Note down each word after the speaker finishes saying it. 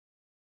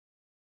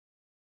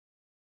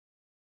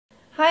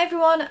Hi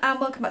everyone and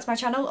welcome back to my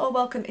channel, or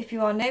welcome if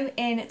you are new.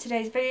 In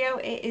today's video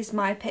it is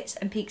my pits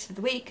and peaks of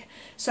the week.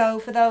 So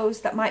for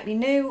those that might be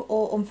new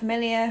or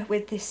unfamiliar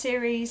with this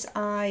series,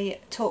 I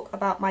talk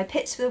about my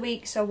pits for the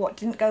week, so what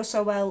didn't go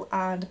so well,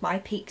 and my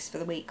peaks for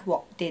the week,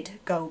 what did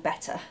go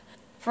better.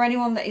 For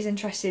anyone that is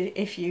interested,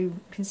 if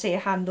you can see a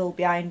handle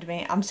behind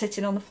me, I'm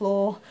sitting on the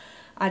floor.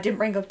 I didn't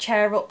bring a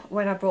chair up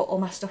when I brought all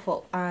my stuff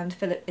up, and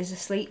Philip is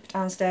asleep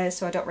downstairs,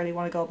 so I don't really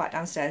want to go back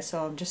downstairs,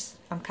 so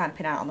I'm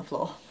camping out on the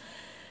floor.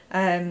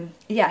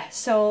 Yeah,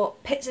 so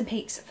pits and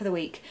peaks for the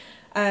week.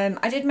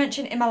 I did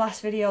mention in my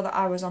last video that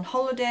I was on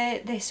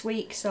holiday this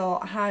week, so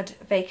I had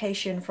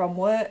vacation from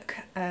work,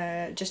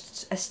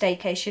 just a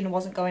staycation,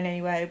 wasn't going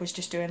anywhere, was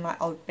just doing like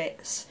odd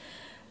bits.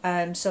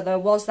 So there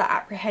was that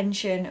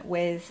apprehension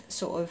with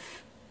sort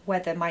of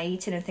whether my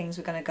eating and things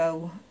were going to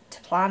go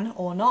to plan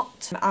or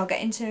not. I'll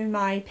get into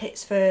my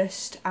pits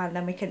first and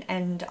then we can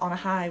end on a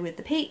high with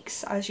the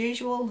peaks as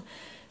usual.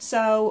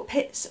 So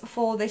pits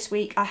for this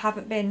week, I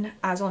haven't been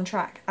as on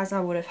track as I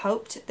would have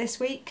hoped this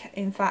week.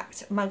 In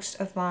fact, most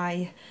of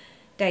my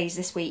days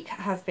this week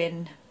have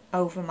been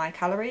over my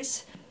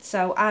calories.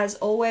 So as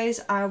always,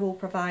 I will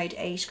provide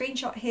a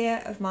screenshot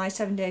here of my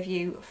 7-day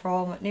view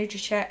from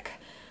NutriCheck.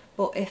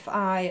 But if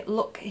I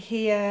look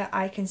here,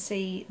 I can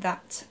see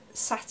that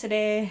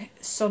Saturday,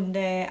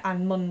 Sunday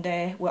and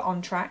Monday were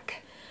on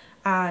track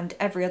and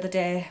every other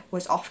day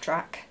was off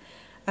track.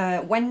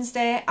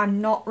 Wednesday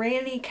I'm not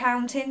really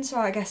counting,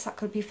 so I guess that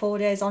could be 4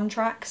 days on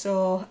track.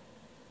 So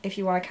if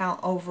you want to count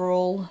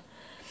overall,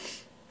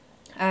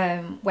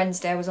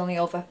 Wednesday I was only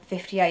over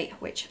 58,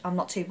 which I'm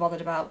not too bothered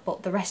about,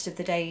 but the rest of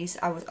the days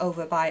I was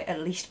over by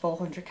at least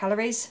 400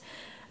 calories.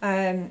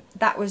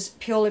 That was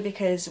purely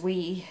because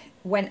we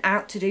went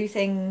out to do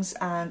things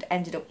and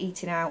ended up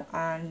eating out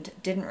and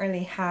didn't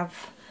really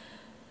have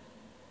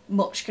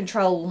much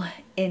control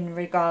in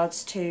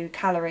regards to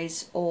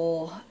calories,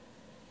 or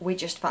we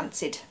just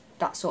fancied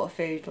that sort of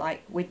food.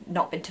 Like, we'd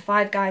not been to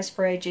Five Guys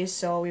for ages,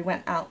 so we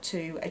went out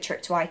to a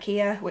trip to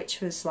IKEA,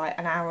 which was like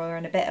an hour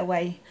and a bit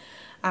away,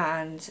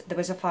 and there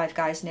was a Five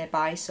Guys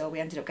nearby, so we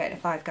ended up getting a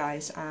Five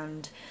Guys.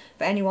 And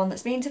for anyone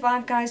that's been to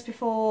Five Guys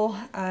before,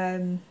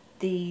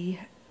 the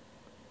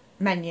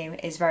menu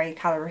is very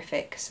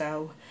calorific,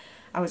 so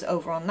I was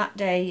over on that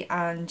day.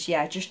 And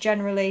yeah, just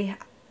generally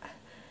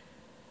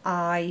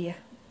I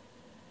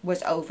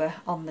was over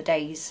on the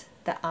days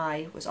that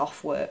I was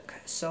off work,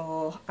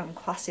 so I'm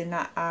classing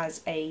that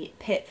as a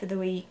pit for the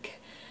week.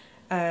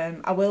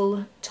 I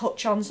will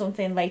touch on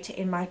something later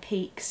in my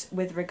peaks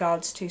with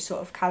regards to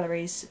sort of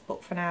calories,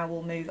 but for now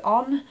we'll move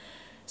on.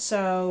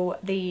 So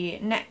the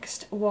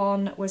next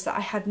one was that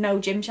I had no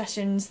gym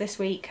sessions this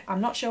week.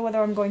 I'm not sure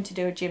whether I'm going to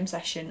do a gym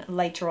session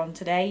later on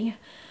today.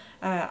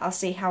 I'll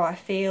see how I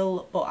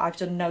feel, but I've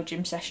done no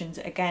gym sessions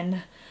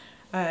again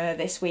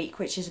this week,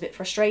 which is a bit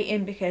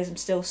frustrating because I'm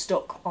still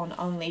stuck on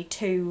only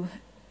 2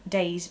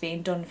 days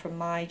being done from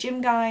my gym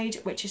guide,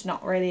 which is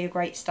not really a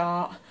great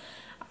start.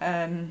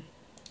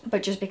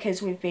 But just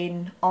because we've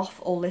been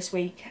off all this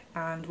week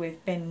and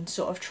we've been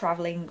sort of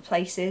travelling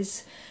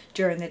places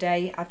during the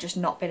day, I've just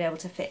not been able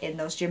to fit in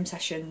those gym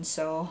sessions.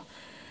 So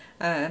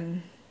yeah,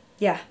 I'm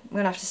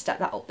gonna have to step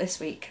that up this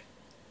week,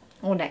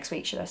 or next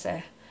week should I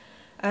say.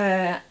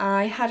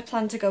 I had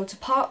planned to go to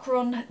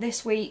parkrun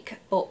this week,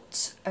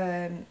 but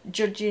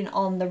judging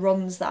on the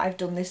runs that I've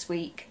done this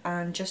week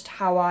and just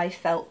how I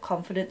felt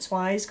confidence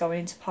wise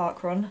going into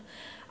parkrun,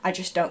 I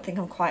just don't think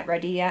I'm quite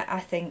ready yet. I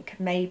think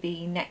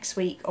maybe next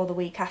week or the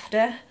week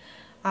after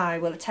I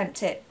will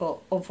attempt it, but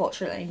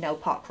unfortunately no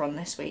parkrun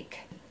this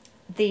week.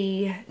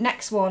 The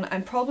next one,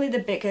 and probably the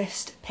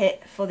biggest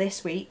pit for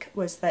this week,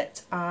 was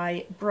that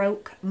I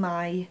broke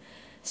my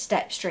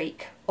step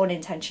streak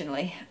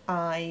unintentionally.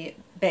 I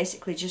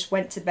basically just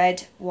went to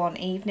bed one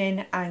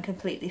evening and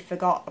completely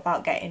forgot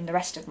about getting the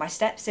rest of my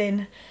steps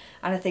in,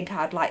 and I think I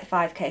had like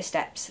 5k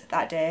steps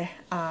that day,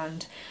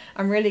 and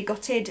I'm really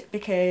gutted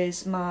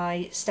because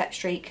my step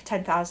streak,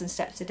 10,000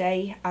 steps a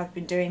day, I've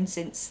been doing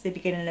since the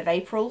beginning of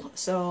April,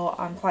 so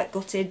I'm quite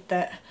gutted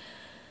that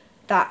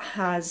that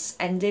has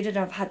ended and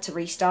I've had to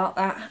restart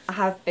that. I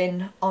have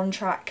been on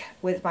track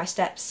with my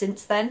steps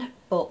since then,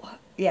 but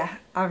yeah,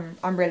 I'm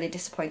really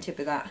disappointed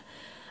with that.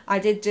 I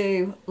did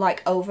do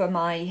like over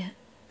my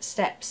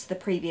steps the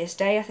previous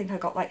day. I think I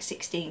got like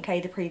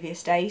 16k the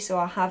previous day, so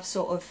I have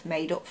sort of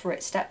made up for it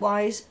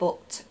stepwise,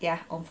 but yeah,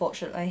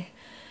 unfortunately,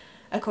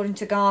 according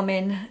to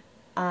Garmin,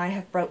 I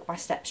have broke my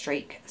step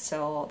streak,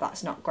 so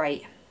that's not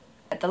great.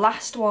 The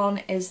last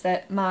one is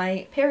that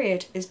my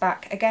period is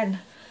back again.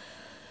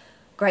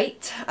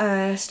 Great.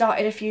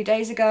 Started a few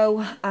days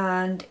ago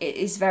and it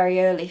is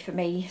very early for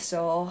me,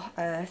 so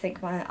I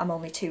think I'm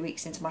only 2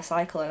 weeks into my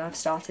cycle and I've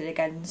started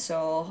again,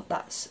 so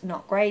that's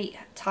not great.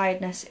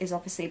 Tiredness is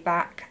obviously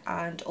back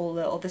and all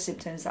the other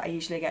symptoms that I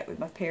usually get with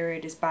my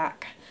period is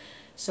back,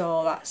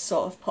 so that's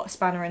sort of put a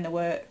spanner in the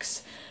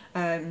works.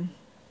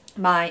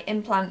 My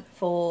implant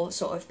for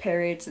sort of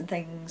periods and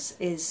things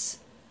is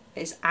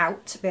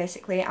out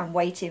basically. I'm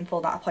waiting for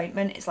that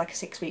appointment. It's like a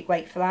 6-week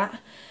wait for that.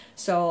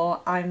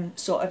 So I'm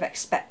sort of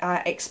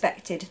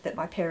expected that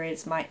my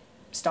periods might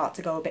start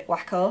to go a bit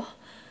wacko.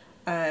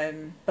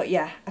 But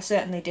yeah, I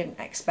certainly didn't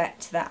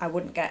expect that I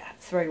wouldn't get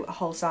through a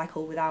whole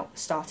cycle without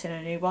starting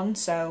a new one.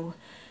 So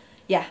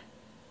yeah,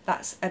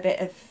 that's a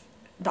bit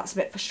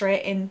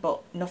frustrating,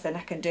 but nothing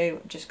I can do.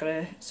 I'm just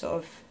gonna sort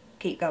of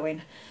keep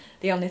going.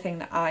 The only thing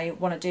that I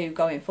want to do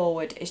going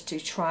forward is to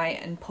try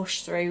and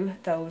push through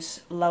those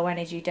low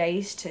energy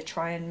days to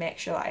try and make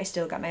sure that I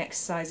still get my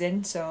exercise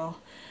in. So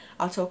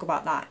I'll talk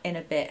about that in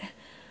a bit.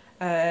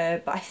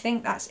 But I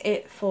think that's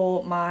it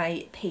for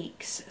my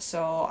peaks.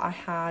 So I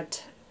had,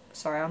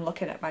 sorry, I'm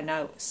looking at my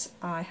notes.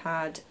 I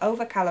had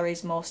over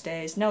calories most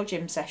days, no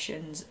gym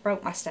sessions,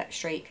 broke my step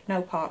streak,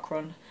 no park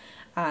run,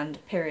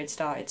 and period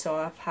started. So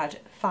I've had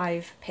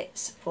 5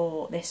 pits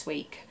for this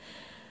week.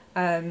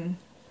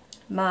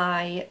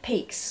 My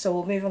peaks, so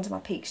we'll move on to my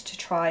peaks to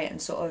try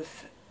and sort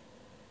of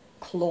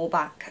claw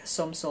back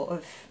some sort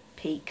of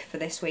peak for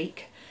this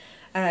week.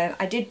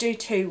 I did do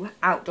 2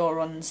 outdoor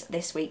runs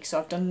this week, so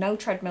I've done no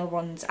treadmill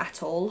runs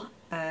at all.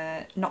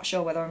 Not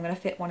sure whether I'm going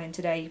to fit one in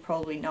today,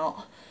 probably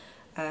not.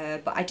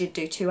 But I did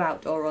do 2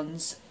 outdoor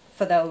runs.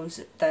 For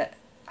those that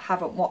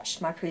haven't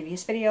watched my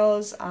previous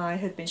videos, I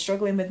have been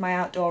struggling with my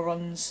outdoor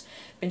runs,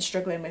 been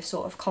struggling with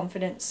sort of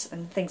confidence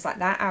and things like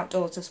that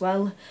outdoors as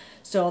well.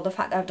 So the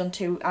fact that I've done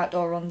 2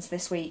 outdoor runs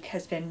this week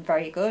has been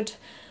very good.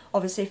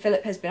 Obviously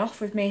Philip has been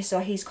off with me, so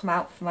he's come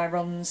out for my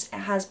runs. It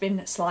has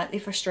been slightly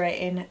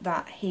frustrating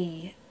that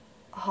he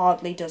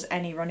hardly does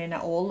any running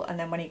at all, and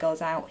then when he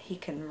goes out he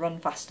can run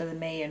faster than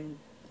me and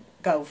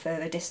go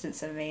further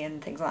distance than me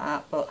and things like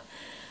that, but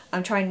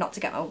I'm trying not to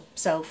get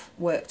myself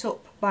worked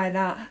up by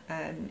that.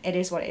 It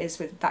is what it is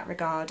with that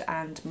regard,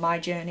 and my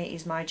journey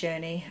is my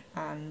journey,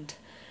 and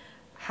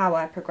how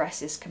I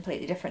progress is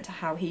completely different to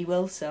how he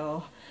will,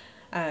 so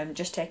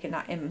just taking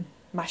that in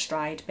my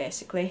stride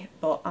basically.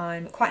 But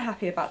I'm quite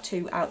happy about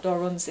 2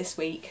 outdoor runs this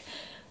week.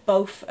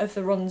 Both of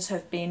the runs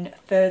have been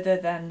further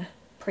than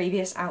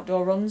previous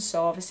outdoor runs,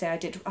 so obviously I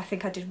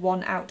think I did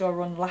 1 outdoor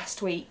run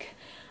last week.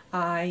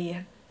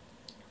 I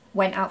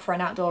went out for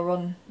an outdoor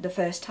run the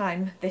first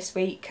time this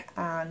week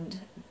and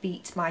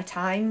beat my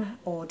time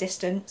or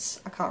distance,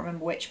 I can't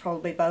remember which,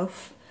 probably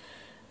both,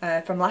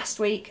 from last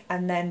week,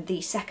 and then the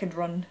second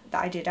run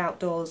that I did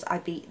outdoors I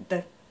beat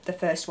the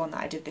first one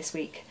that I did this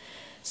week.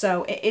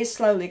 So it is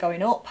slowly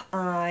going up.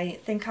 I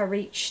think I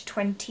reached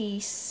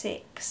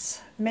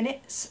 26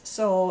 minutes,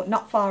 so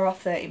not far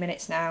off 30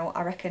 minutes now.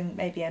 I reckon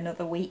maybe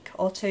another week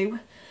or 2.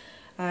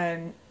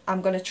 I'm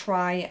going to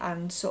try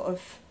and sort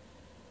of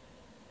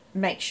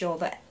make sure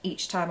that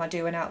each time I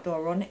do an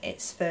outdoor run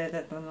it's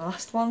further than the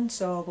last one,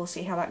 so we'll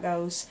see how that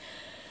goes.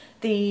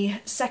 The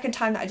second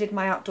time that I did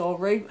my outdoor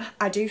route,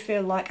 I do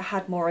feel like I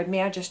had more in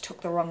me. I just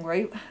took the wrong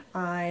route.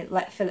 I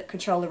let Philip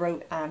control the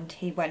route and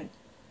he went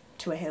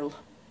to a hill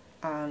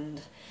and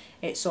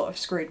it sort of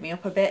screwed me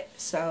up a bit.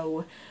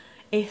 So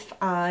if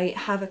I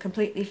have a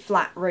completely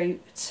flat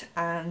route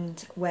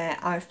and where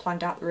I've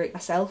planned out the route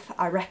myself,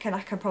 I reckon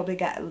I can probably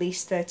get at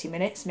least 30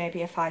 minutes,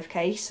 maybe a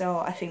 5k, so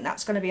I think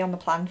that's going to be on the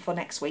plan for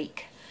next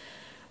week.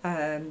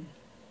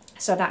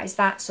 So that is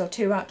that, so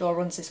 2 outdoor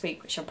runs this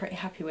week, which I'm pretty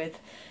happy with.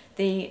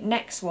 The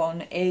next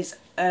one is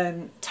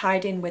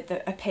tied in with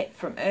a pit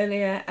from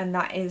earlier, and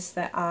that is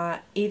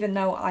that even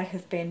though I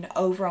have been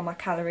over on my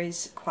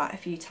calories quite a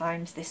few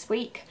times this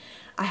week,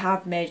 I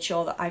have made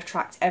sure that I've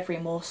tracked every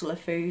morsel of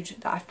food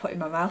that I've put in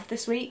my mouth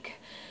this week,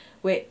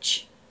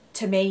 which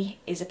to me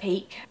is a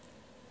peak.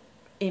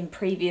 In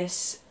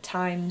previous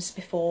times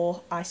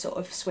before I sort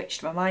of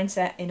switched my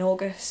mindset in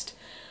August,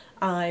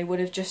 I would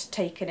have just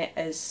taken it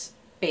as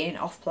being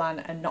off plan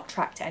and not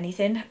tracked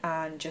anything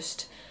and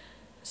just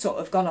sort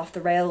of gone off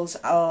the rails.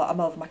 Oh, I'm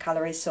over my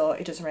calories, so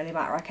it doesn't really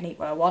matter, I can eat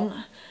what I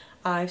want.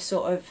 I've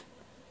sort of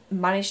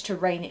managed to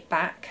rein it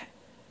back,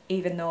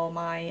 even though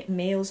my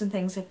meals and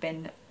things have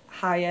been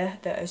higher,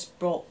 that has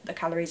brought the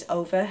calories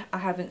over. I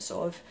haven't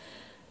sort of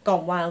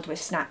gone wild with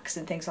snacks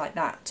and things like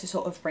that to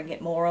sort of bring it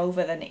more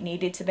over than it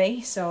needed to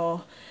be,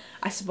 so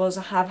I suppose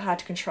I have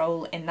had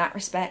control in that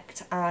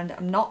respect, and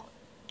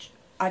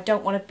I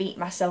don't want to beat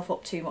myself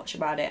up too much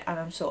about it, and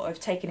I'm sort of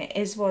taking it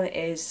is what it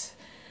is.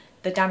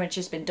 The damage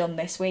has been done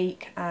this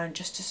week, and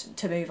just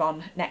to move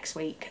on next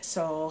week.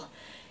 So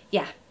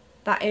yeah,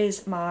 that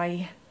is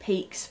my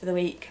peaks for the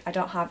week. I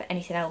don't have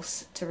anything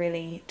else to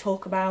really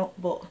talk about,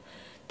 but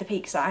the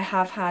peaks that I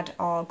have had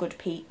are good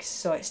peaks,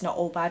 so it's not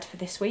all bad for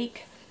this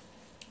week.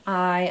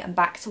 I am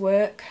back to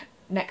work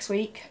next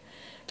week,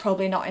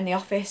 probably not in the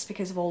office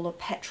because of all the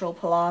petrol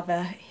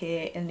palaver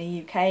here in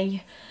the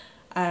UK,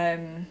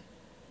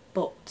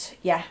 but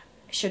yeah,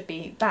 should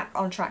be back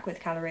on track with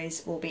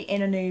calories. We'll be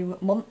in a new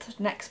month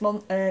next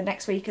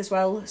week as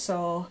well,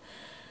 so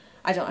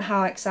I don't know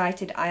how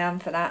excited I am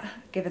for that,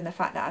 given the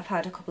fact that I've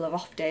had a couple of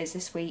off days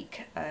this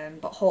week,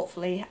 but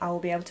hopefully I will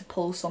be able to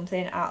pull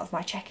something out of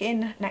my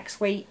check-in next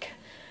week.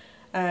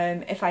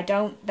 If I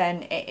don't,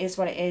 then it is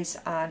what it is,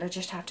 and I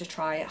just have to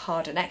try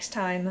harder next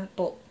time.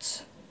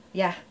 But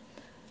yeah,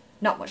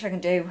 not much I can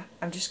do.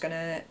 I'm just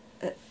gonna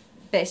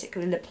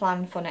basically, the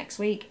plan for next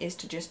week is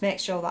to just make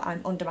sure that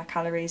I'm under my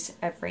calories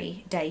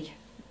every day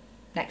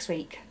next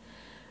week.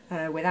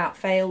 without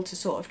fail to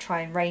sort of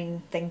try and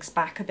rein things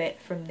back a bit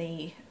from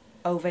the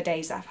over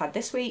days that I've had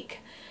this week.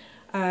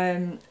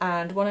 And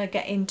want to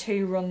get in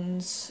 2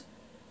 runs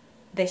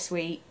this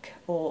week,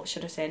 or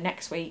should I say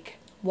next week.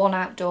 1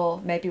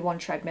 outdoor, maybe 1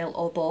 treadmill,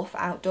 or both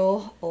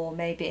outdoor, or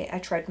maybe a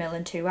treadmill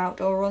and 2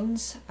 outdoor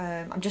runs.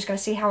 I'm just going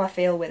to see how I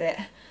feel with it,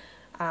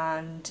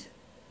 and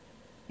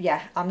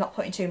yeah, I'm not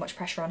putting too much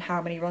pressure on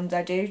how many runs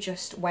I do,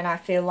 just when I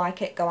feel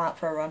like it, go out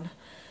for a run.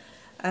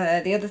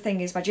 The other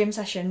thing is my gym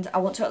sessions. I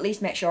want to at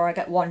least make sure I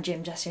get 1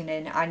 gym session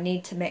in. I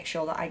need to make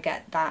sure that I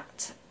get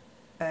that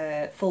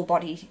full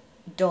body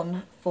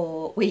done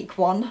for week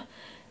 1,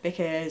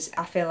 because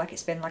I feel like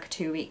it's been like a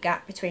 2-week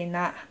gap between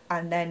that,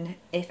 and then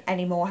if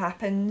any more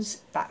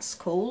happens, that's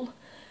cool.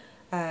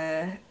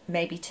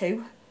 Maybe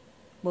 2,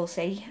 we'll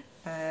see.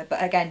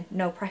 But again,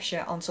 no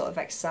pressure on sort of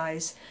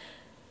exercise.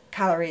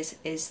 Calories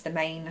is the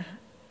main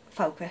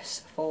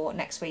focus for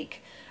next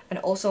week. And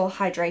also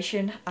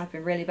hydration. I've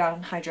been really bad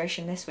on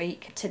hydration this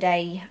week.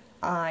 Today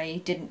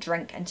I didn't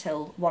drink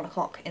until 1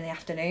 o'clock in the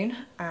afternoon,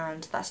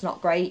 and that's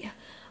not great.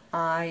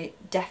 I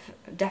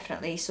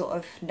definitely sort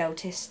of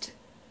noticed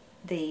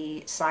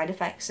the side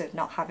effects of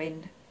not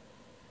having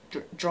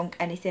drunk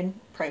anything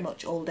pretty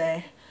much all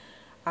day,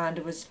 and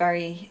it was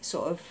very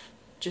sort of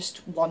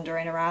just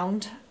wandering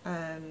around.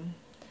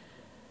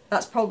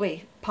 That's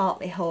probably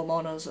partly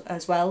hormonal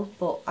as well,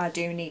 but I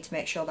do need to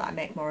make sure that I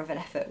make more of an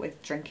effort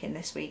with drinking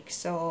this week.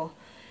 So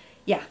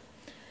yeah,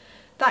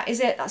 that is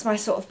it. That's my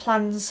sort of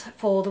plans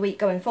for the week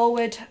going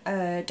forward.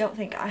 Don't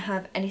think I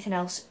have anything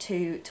else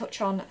to touch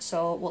on,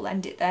 so we'll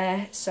end it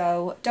there.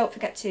 So don't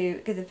forget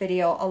to give the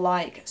video a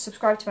like,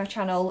 subscribe to my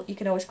channel. You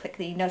can always click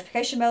the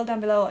notification bell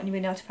down below and you'll be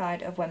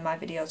notified of when my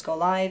videos go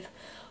live.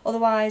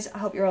 Otherwise, I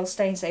hope you're all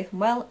staying safe and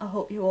well. I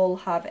hope you all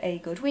have a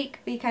good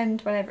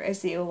weekend, whenever it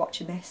is that you're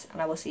watching this,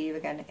 and I will see you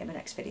again in my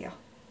next video.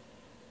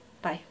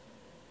 Bye.